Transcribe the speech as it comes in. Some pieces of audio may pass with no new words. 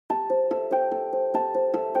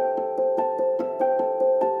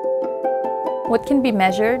What can be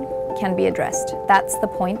measured can be addressed. That's the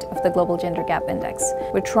point of the Global Gender Gap Index.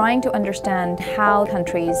 We're trying to understand how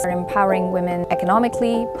countries are empowering women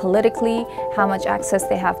economically, politically, how much access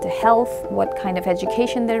they have to health, what kind of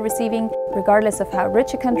education they're receiving, regardless of how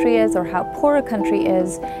rich a country is or how poor a country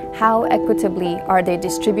is, how equitably are they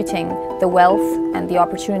distributing the wealth and the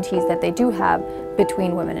opportunities that they do have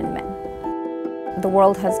between women and men. The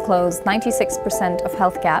world has closed 96% of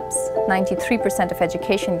health gaps, 93% of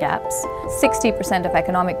education gaps, 60% of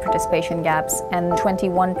economic participation gaps, and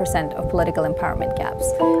 21% of political empowerment gaps.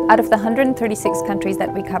 Out of the 136 countries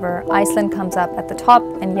that we cover, Iceland comes up at the top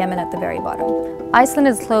and Yemen at the very bottom. Iceland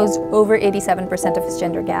has closed over 87% of its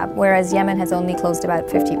gender gap, whereas Yemen has only closed about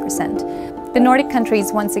 50%. The Nordic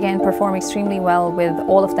countries once again perform extremely well, with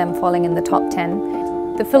all of them falling in the top 10.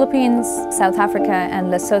 The Philippines, South Africa and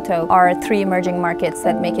Lesotho are three emerging markets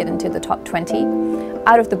that make it into the top 20.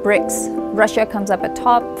 Out of the BRICS, Russia comes up at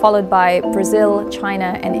top, followed by Brazil,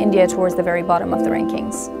 China and India towards the very bottom of the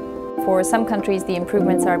rankings. For some countries, the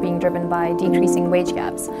improvements are being driven by decreasing wage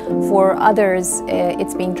gaps. For others,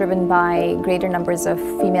 it's being driven by greater numbers of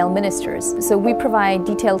female ministers. So we provide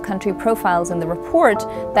detailed country profiles in the report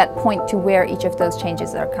that point to where each of those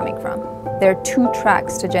changes are coming from. There are two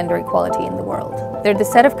tracks to gender equality in the world. They're the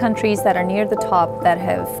set of countries that are near the top that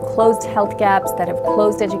have closed health gaps, that have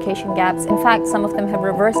closed education gaps. In fact, some of them have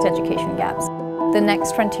reversed education gaps. The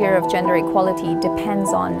next frontier of gender equality depends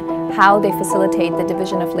on how they facilitate the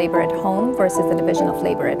division of labor at home versus the division of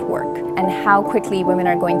labor at work, and how quickly women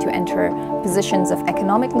are going to enter positions of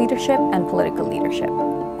economic leadership and political leadership.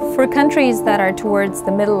 For countries that are towards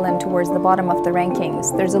the middle and towards the bottom of the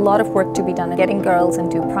rankings, there's a lot of work to be done getting girls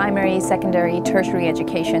into primary, secondary, tertiary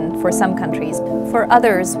education for some countries. For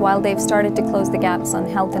others, while they've started to close the gaps on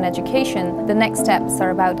health and education, the next steps are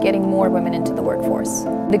about getting more women into the workforce.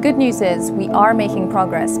 The good news is we are making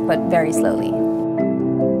progress, but very slowly.